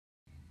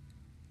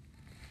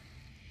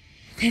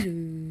Hello,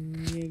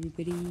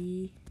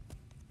 everybody.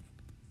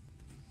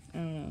 I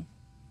don't know.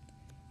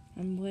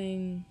 I'm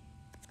playing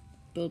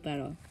Build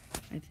Battle,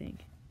 I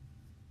think.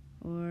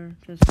 Or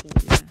just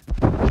Build,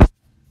 yeah.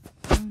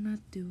 No, not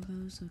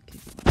duos. Okay,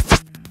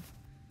 no.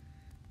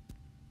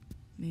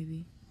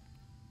 Maybe.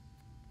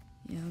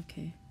 Yeah,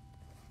 okay.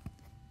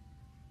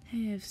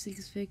 Hey, I have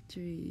 6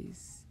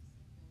 victories.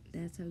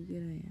 That's how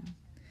good I am.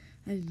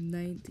 I have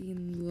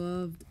 19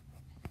 loved.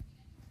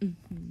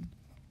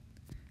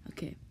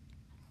 Okay.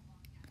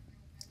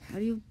 How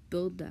do you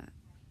build that?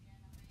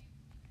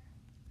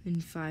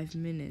 In 5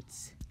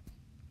 minutes.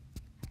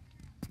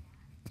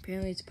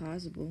 Apparently it's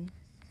possible.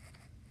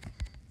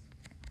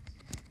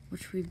 What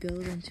should we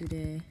build on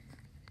today?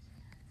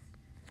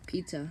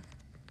 Pizza.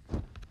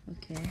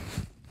 Okay.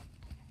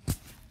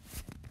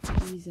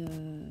 These,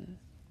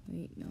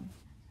 wait, no.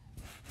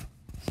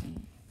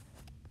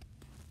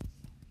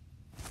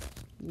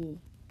 Wool.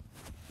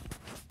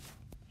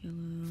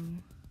 Yellow.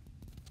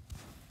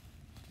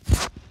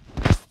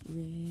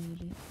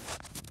 Red.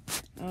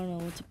 I don't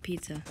know, what's a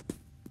pizza?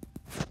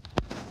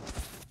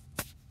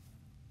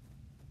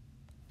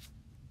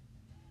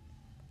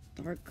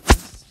 Dark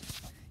crust.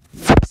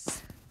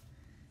 Yes.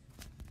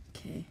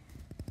 Okay.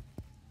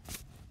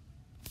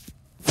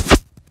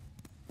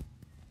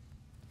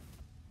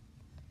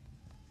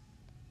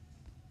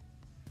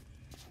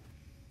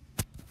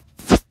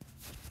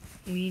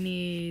 We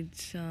need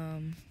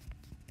some.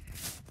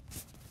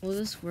 Will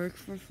this work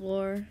for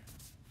floor?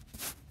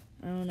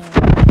 I don't know.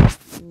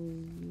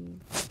 Ooh.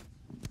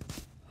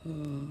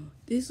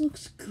 This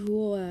looks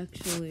cool,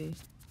 actually.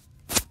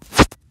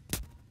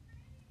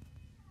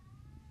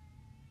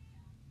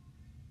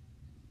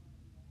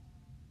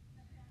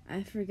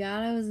 I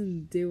forgot I was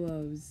in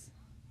duos.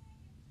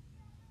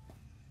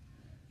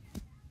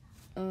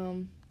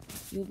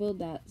 You'll build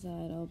that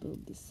side, I'll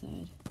build this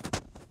side.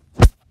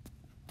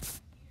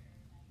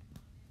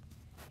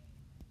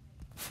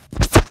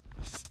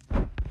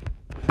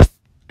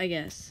 I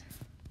guess.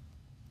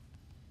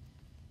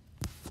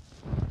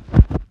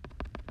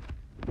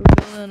 We're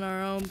building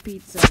our own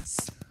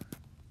pizzas.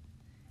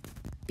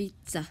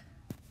 Pizza.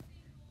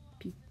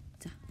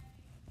 Pizza.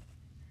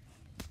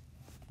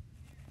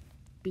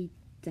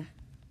 Pizza.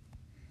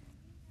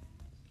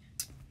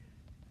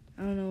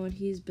 I don't know what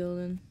he's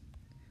building.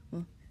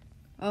 Well,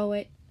 oh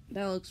wait,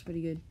 that looks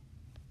pretty good.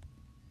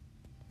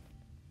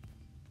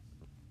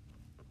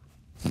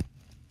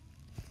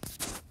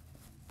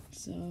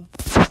 So.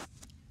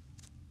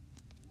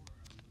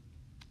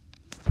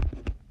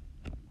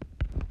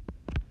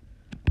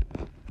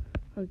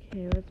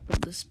 Okay, let's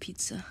build this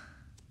pizza.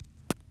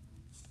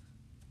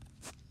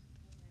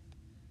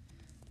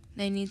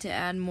 They need to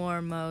add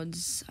more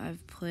modes.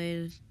 I've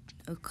played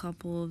a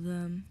couple of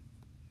them.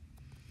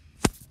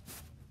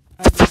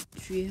 I did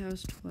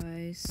Treehouse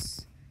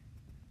twice.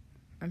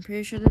 I'm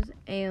pretty sure there's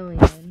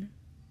Alien.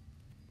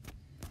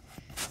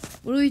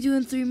 What do we do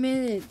in 3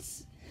 minutes?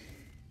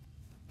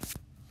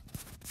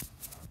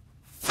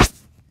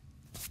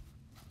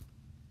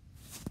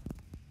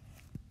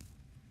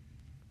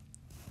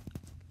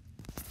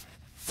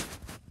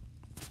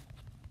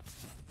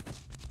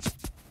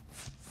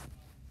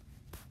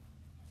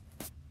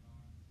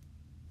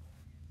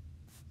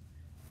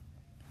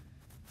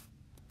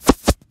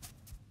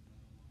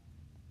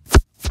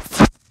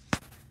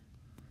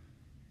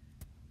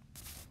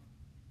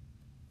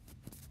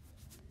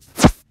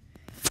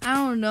 I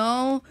don't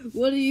know.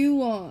 What do you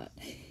want?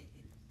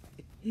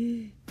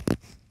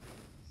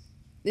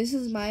 This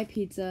is my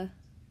pizza.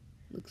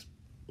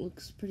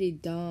 Looks pretty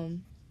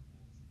dumb.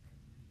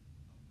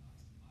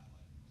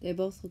 They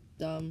both look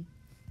dumb.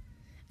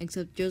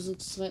 Except yours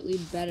looks slightly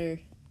better.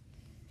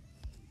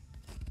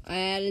 I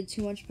added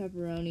too much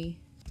pepperoni.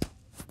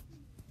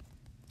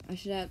 I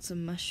should add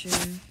some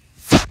mushroom.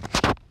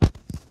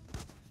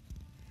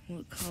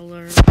 What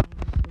color?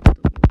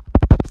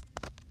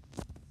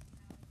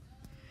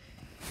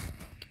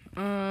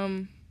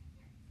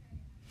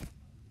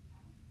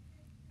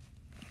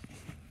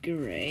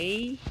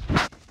 Gray?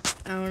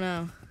 I don't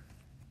know.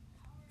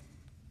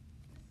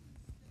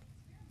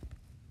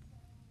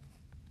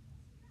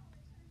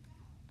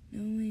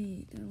 No,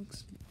 wait, that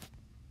looks...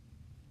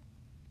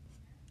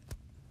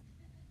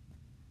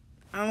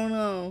 I don't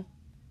know.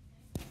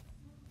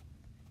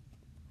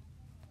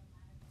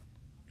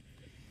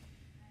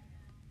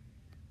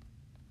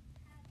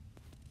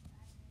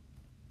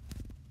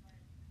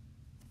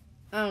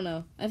 I don't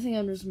know. I think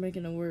I'm just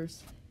making it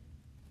worse.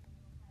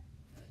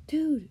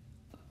 Dude.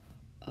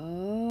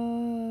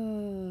 Oh.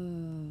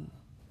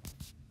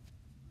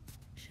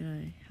 Should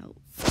I help?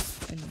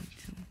 I need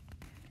to.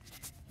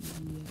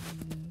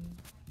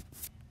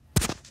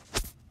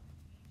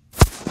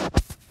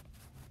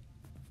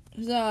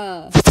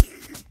 Yeah. Huzzah.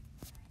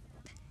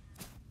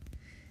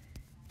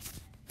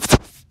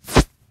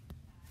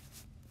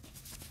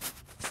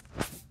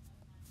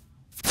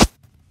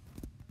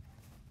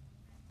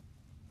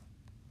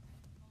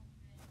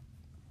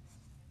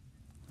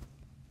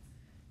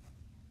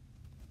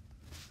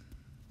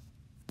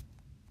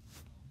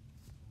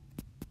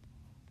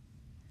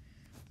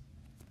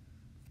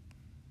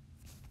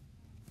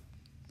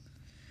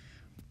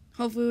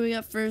 Hopefully we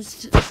got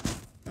first.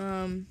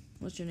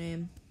 What's your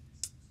name?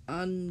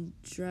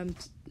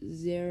 Undreamt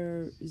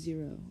 00.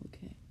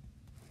 Okay.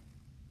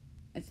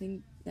 I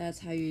think that's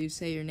how you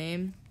say your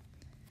name.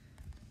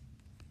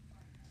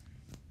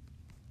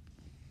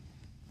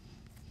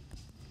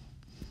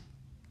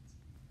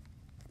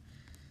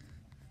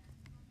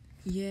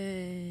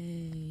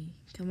 Yay.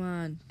 Come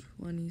on.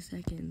 20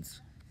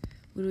 seconds.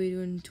 What do we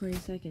do in 20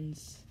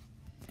 seconds?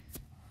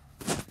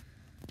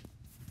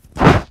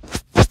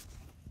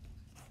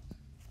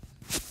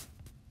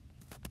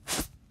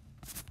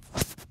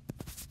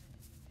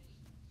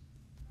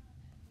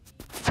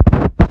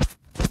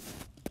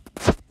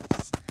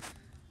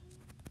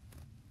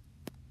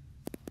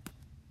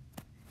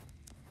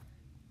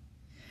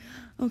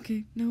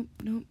 Okay, nope.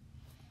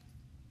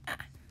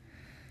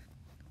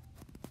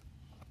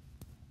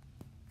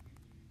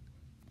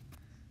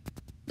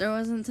 There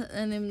wasn't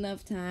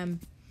enough time.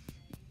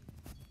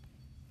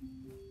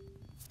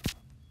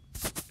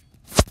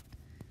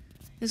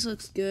 This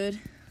looks good.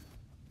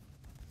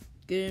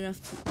 Good enough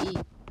to eat.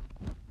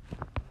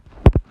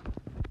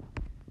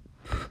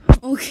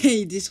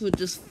 Okay, this would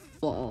just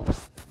fall.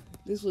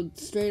 This would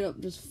straight up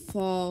just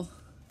fall.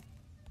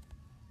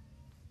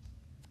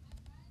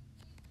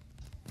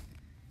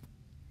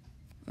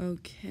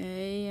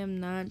 Okay, I'm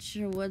not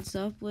sure what's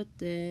up with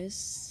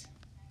this.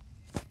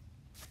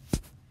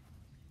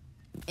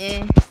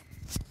 Eh.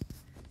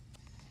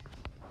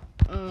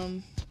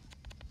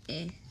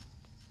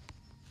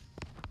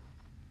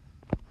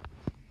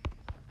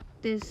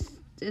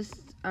 This,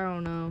 I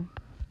don't know.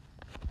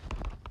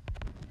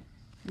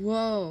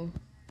 Whoa.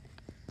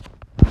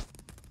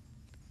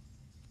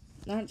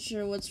 Not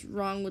sure what's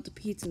wrong with the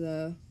pizza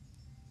though.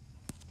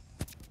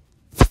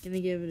 Gonna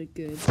give it a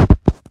good.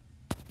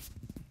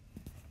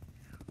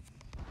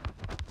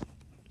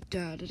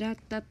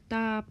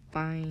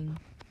 Fine.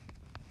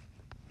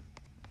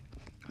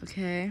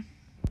 Okay.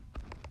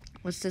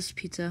 What's this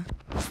pizza?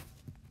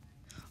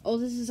 Oh,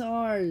 this is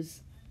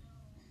ours.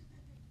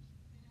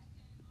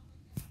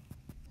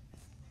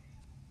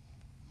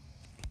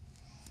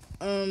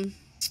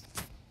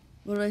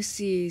 What do I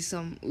see?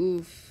 Some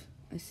oof.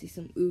 I see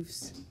some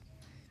oofs.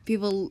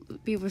 People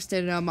are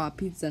standing on my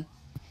pizza.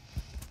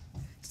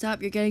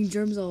 Stop, you're getting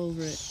germs all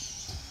over it.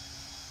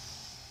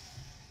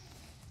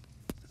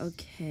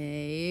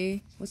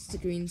 Okay. What's the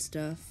green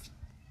stuff?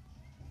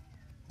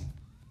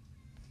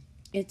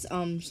 It's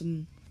some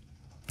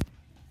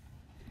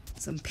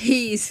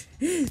peas.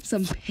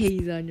 Some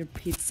peas on your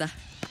pizza.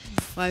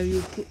 Why would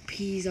you put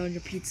peas on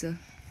your pizza?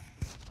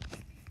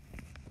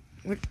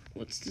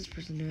 What's this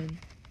person doing?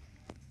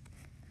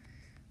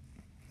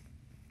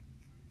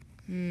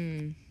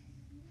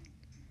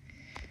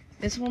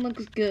 This one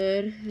looks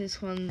good.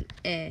 This one,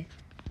 eh.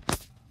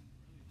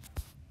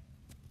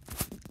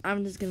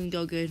 I'm just gonna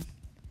go good.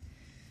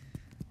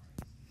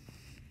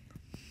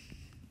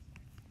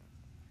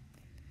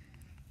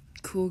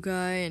 Cool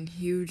guy and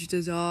huge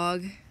the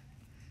dog.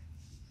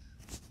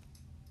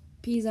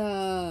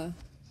 Pizza.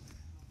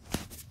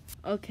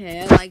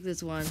 Okay, I like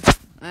this one.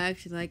 I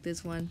actually like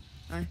this one.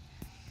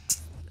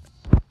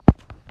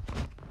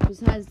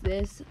 Besides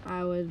this,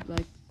 I would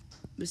like.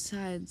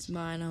 Besides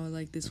mine, I would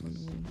like this one to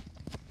win.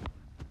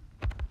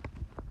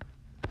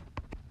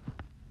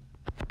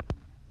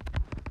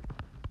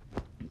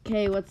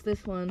 Okay, what's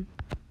this one?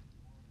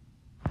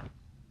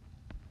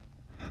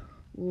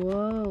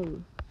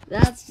 Whoa,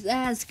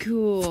 that's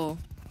cool.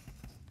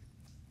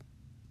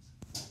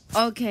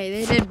 Okay,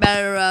 they did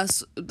better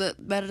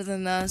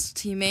than us.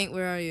 Teammate,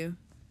 where are you?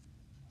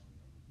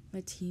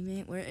 My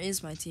teammate? Where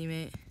is my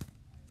teammate?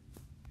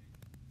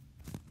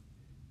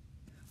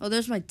 Oh,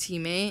 there's my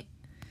teammate.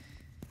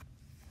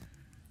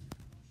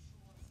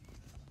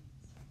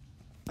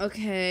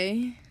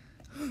 Okay.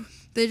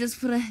 They just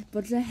put a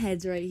bunch of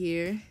heads right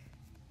here.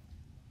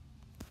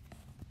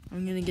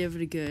 I'm gonna give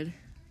it a good.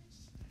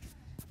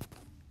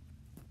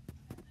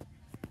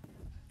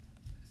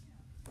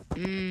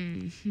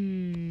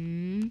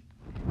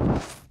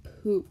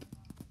 Poop.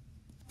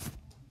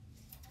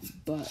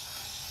 Butt.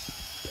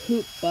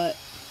 Poop butt.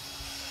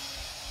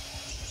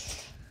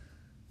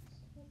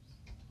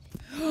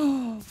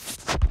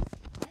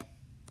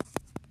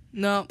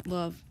 No,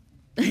 love.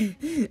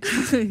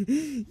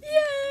 Yay!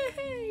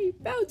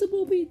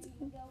 Bountiful pizza.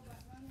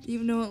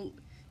 Even though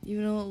it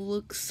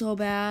looks so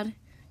bad,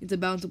 it's a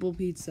bountiful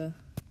pizza.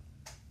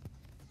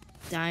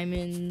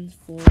 Diamond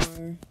 4.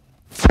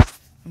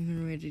 I'm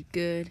gonna rate it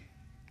good.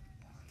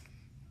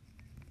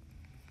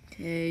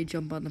 Okay,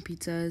 jump on the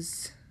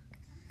pizzas.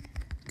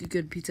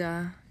 Good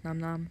pizza. Nom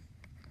nom.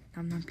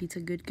 Nom nom pizza.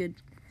 Good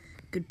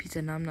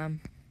pizza. Nom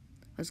nom.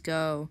 Let's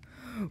go.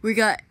 We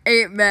got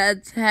 8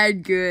 mats.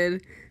 Had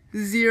good.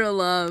 0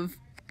 love.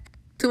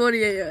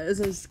 28 as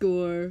a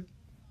score.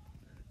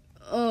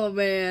 Oh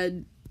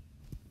man.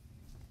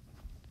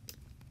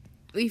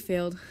 We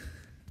failed.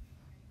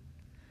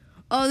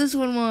 Oh, this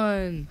one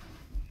won.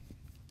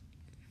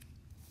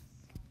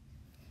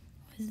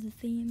 What is the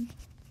theme?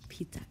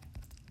 Pizza.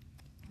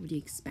 What do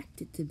you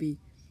expect it to be?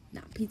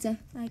 Not pizza.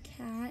 My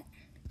cat.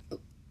 Oh.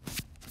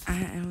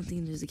 I don't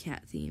think there's a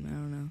cat theme. I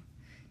don't know.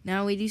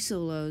 Now we do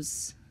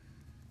solos.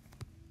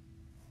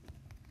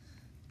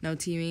 No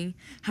teaming.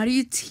 How do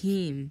you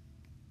team?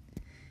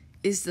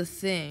 Is the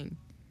thing.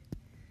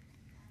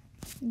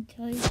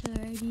 Tell you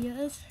your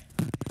ideas.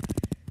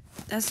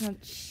 That's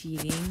not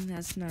cheating.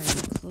 That's not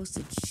even close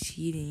to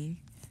cheating.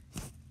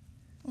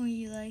 Or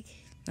you like.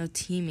 No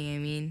teaming, I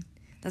mean.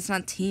 That's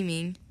not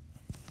teaming.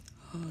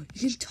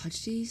 You can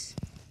touch these?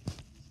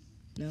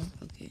 No?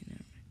 Okay, no.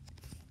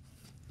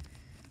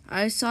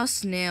 I saw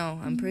snail.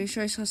 I'm pretty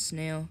sure I saw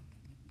snail.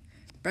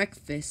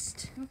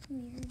 Breakfast. How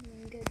come yours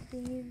are good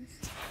themes?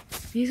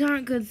 These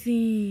aren't good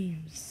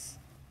themes.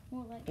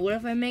 Well, like, What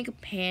if I make a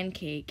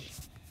pancake?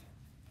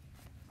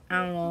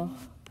 I don't know.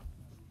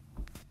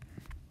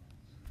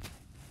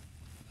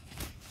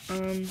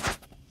 I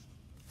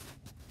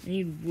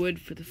need wood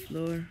for the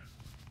floor.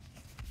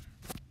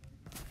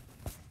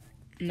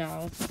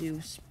 No, let's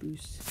do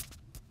spruce.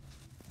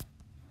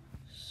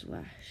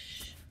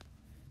 Slash.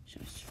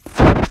 Just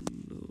floor.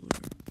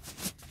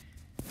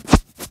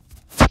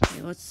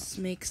 Okay, let's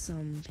make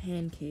some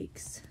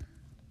pancakes.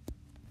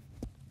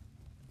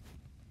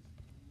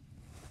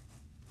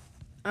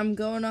 I'm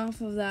going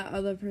off of that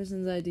other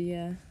person's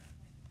idea.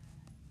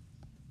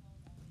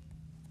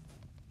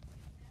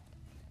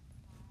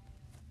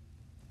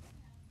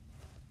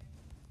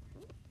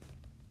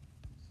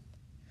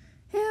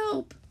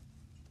 Help!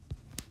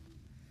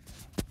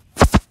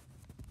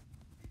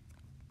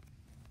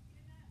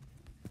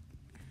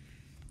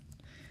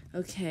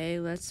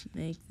 Okay, let's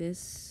make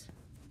this.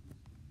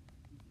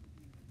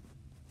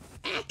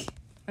 Ack!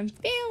 I'm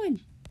failing!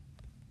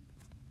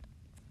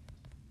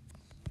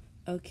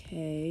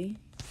 Okay.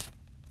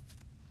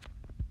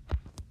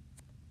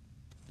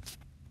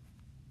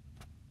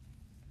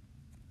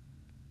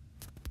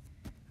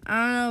 I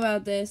don't know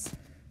about this.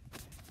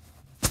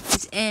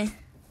 It's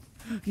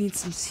Need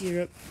some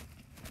syrup.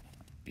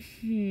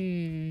 I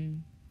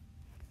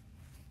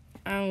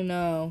don't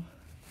know.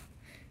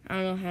 I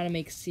don't know how to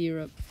make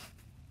syrup.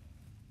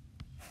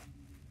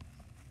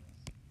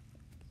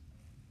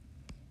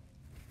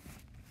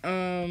 I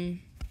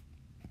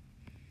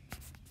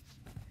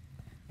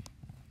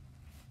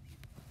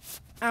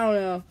don't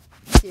know.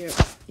 Syrup.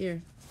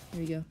 Here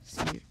we go.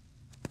 Syrup.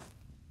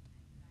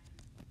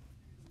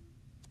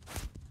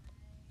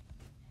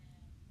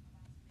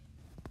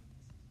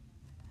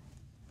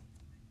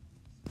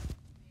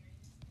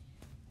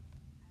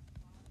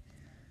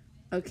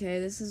 Okay,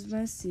 this is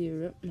my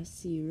syrup. My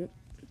syrup.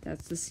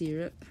 That's the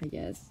syrup, I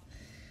guess.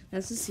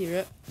 That's the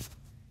syrup.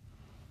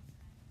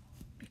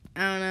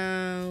 I don't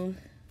know.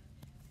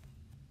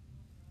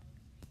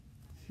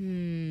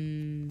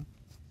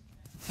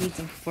 Need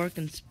some fork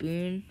and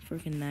spoon.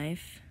 Fork and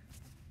knife.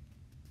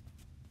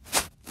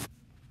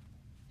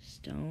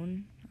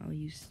 Stone. I'll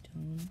use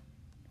stone.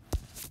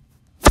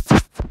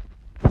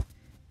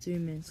 3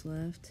 minutes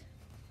left.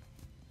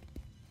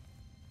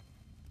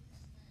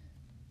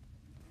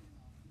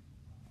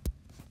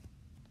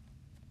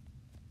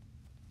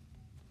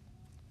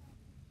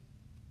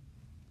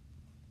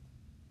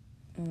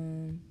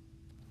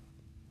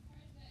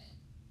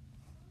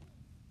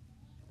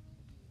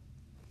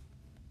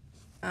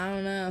 I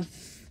don't know.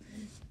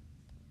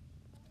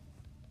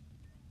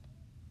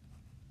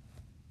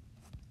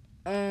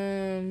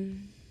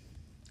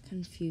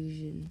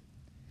 Confusion.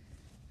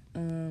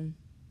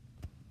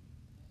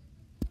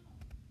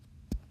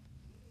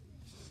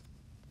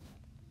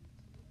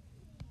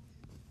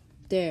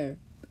 There.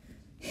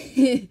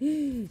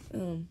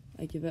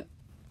 I give up.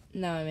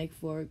 Now I make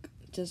fork.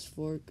 Just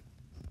fork.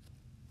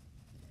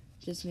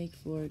 Just make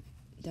fork.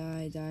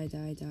 Die, die,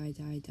 die, die,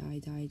 die, die,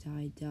 die,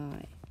 die,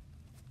 die.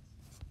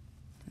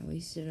 I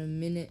wasted a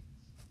minute.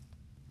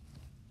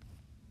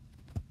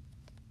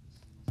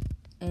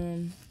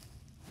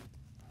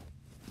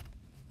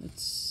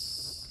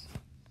 Let's...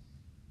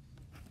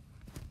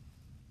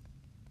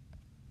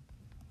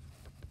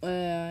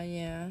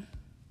 yeah.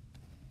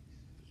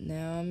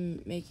 Now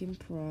I'm making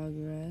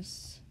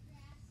progress.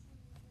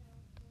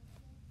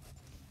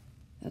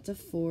 That's a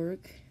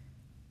fork.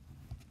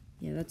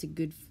 Yeah, that's a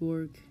good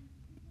fork.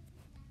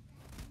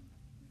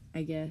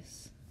 I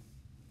guess.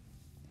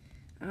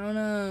 I don't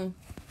know.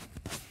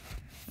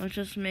 Let's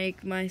just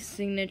make my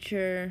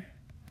signature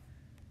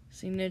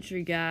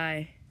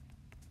guy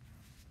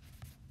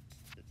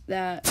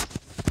that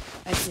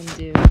I can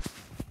do.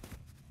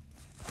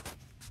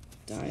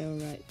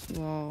 Diorite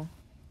wall.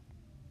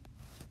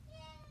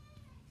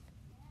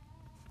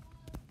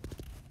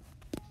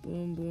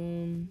 Boom,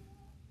 boom.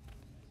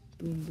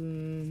 Boom,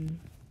 boom.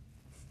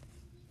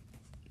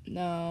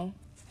 No.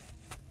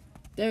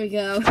 There we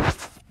go.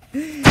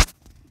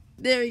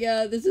 There we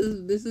go. This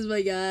is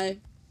my guy.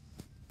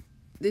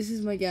 This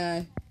is my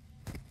guy.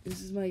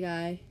 This is my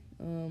guy.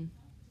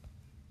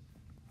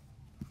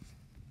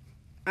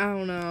 I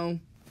don't know.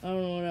 I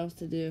don't know what else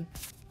to do.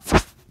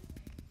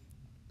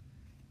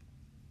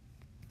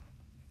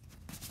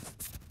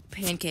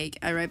 Pancake.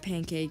 I write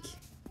pancake.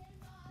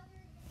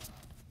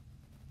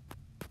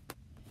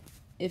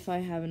 If I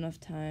have enough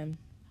time.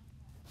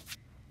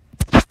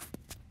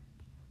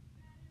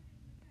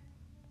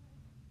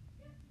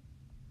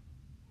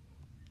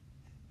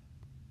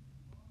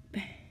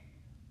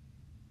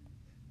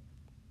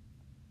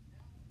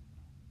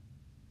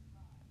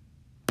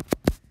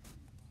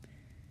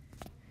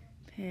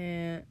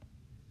 pan.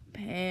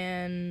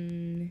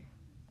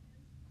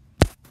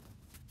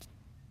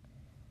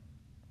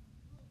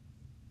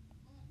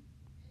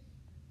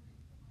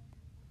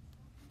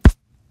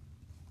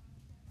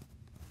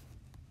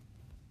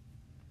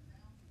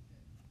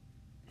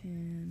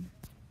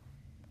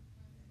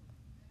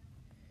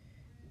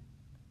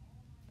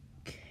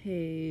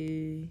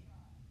 Okay.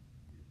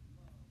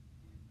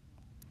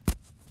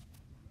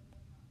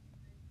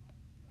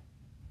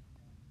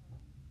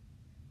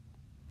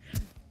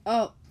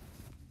 Oh.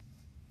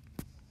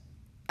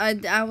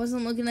 I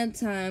wasn't looking at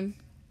time.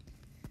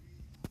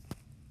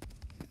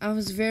 I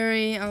was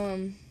very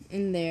in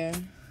there.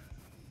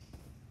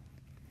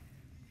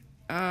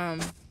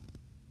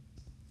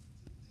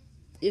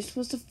 You're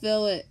supposed to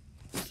fill it.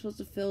 You're supposed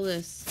to fill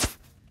this.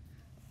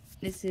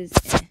 This is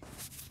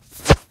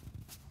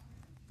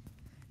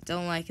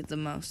Don't like it the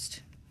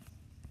most.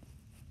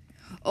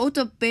 Oh, it's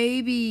a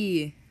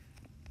baby.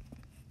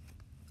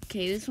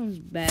 Okay, this one's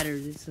better.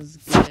 This is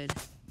good.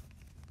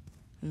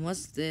 And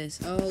what's this?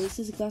 Oh, this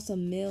is a glass of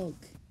milk.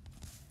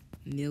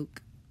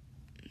 Milk.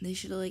 They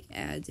should like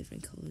add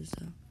different colors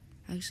though.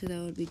 Actually,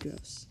 that would be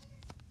gross.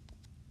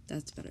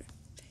 That's better.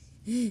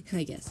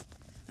 I guess.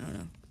 I don't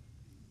know.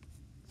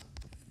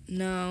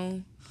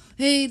 No.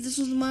 Hey, this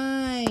was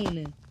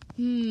mine.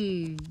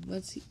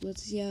 Let's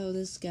see how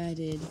this guy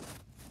did.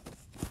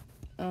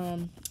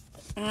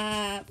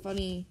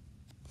 Funny.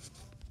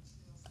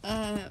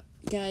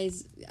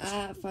 Guys,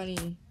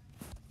 funny.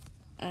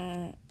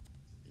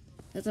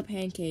 That's a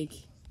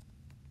pancake.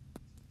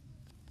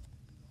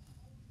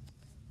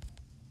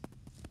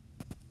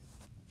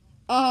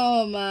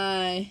 Oh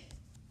my.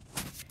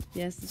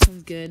 Yes, this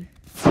one's good.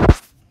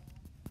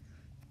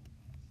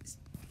 Is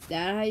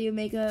that how you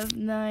make a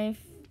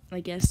knife? I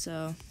guess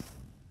so.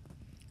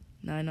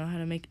 Now I know how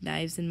to make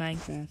knives in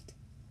Minecraft.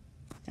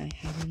 I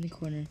hide it in the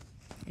corner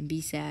and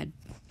be sad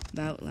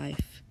about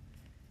life.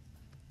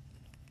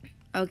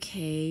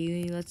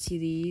 Okay, let's see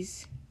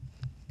these.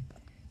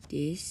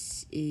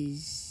 This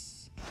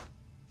is,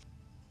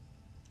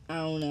 I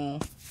don't know.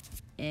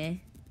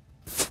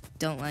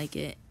 Don't like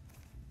it.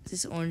 Is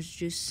this orange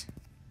juice?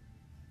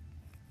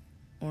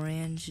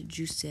 Orange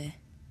juice.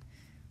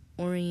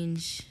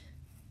 Orange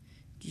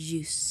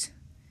juice.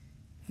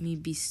 Me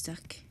be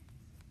stuck.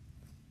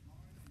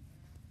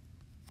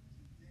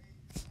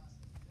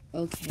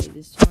 Okay,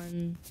 this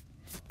one.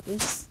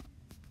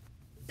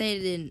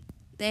 They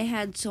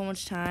had so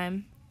much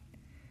time.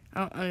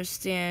 I don't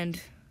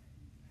understand.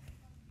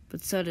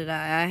 But so did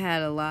I. I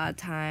had a lot of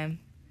time.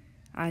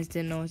 I just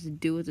didn't know what to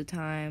do with the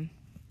time.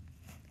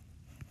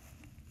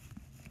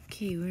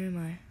 Okay, where am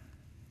I?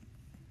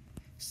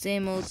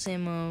 Same old,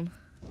 same old.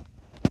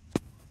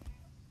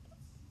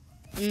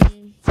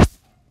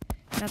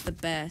 Not the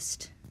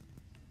best.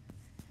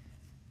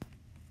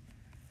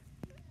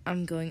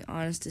 I'm going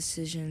honest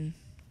decision.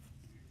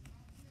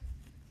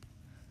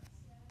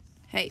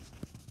 Hey,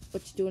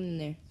 what you doing in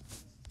there?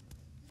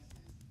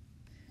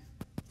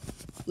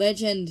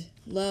 Legend,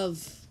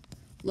 love.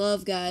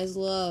 Love, guys,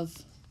 love.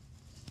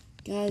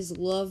 Guys,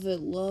 love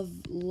it, love.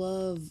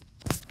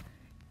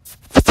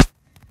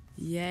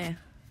 Yeah.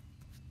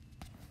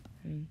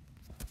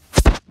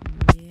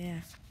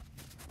 Yeah.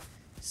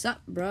 Sup,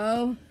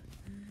 bro?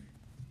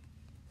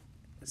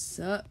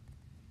 Sup?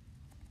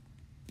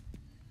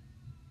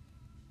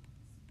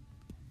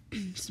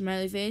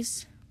 Smiley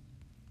face.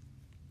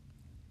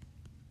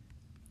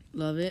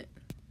 Love it.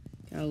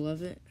 Gotta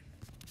love it.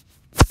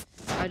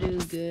 I do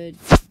good,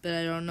 but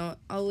I don't know.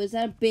 Oh, is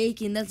that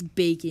bacon? That's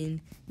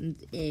bacon and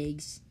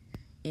eggs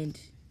and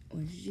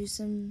orange juice.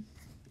 I'm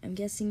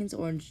guessing it's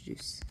orange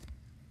juice.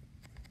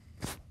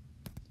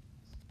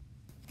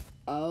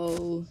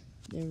 Oh,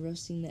 they're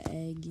roasting the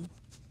egg.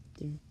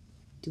 They're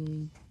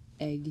doing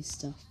egg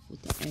stuff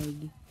with the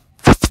egg.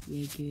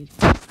 Yeah, good.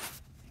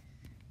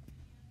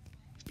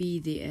 Be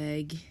the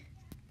egg.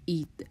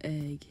 Eat the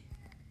egg.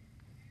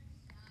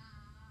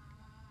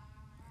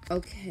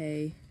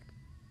 Okay.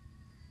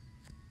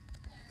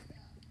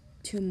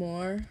 2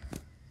 more.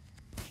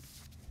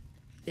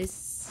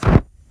 This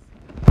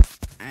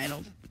I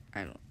don't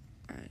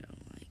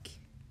like.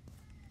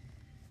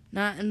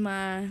 Not in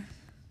my,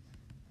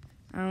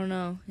 I don't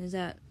know.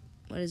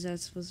 What is that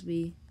supposed to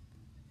be?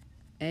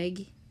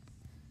 Egg?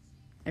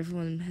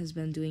 Everyone has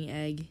been doing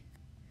egg.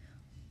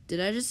 Did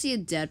I just see a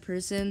dead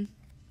person?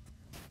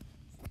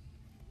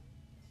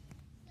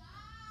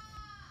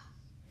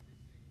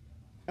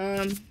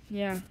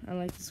 Yeah, I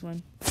like this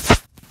one.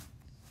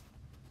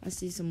 I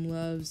see some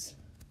loves.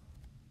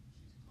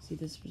 See,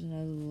 this person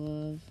has a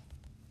love.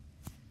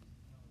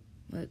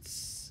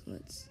 Let's.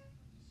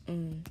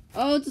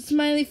 Oh, it's a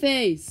smiley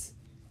face.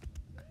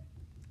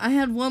 I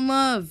had 1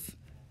 love.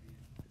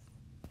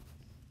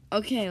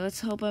 Okay,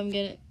 let's hope I'm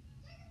getting.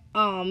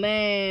 Oh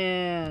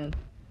man.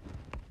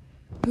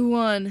 Who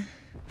won?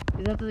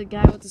 Is that the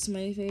guy with the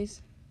smiley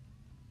face?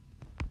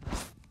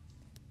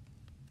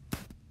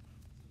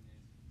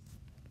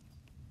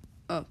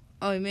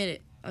 Oh, he made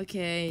it.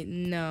 Okay,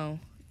 no.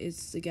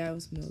 It's the guy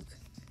with milk.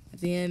 I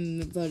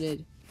think I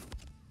voted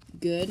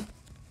good.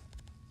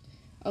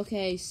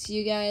 Okay, see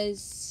you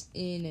guys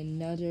in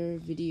another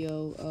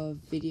video of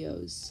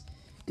videos.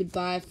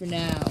 Goodbye for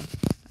now,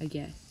 I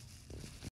guess.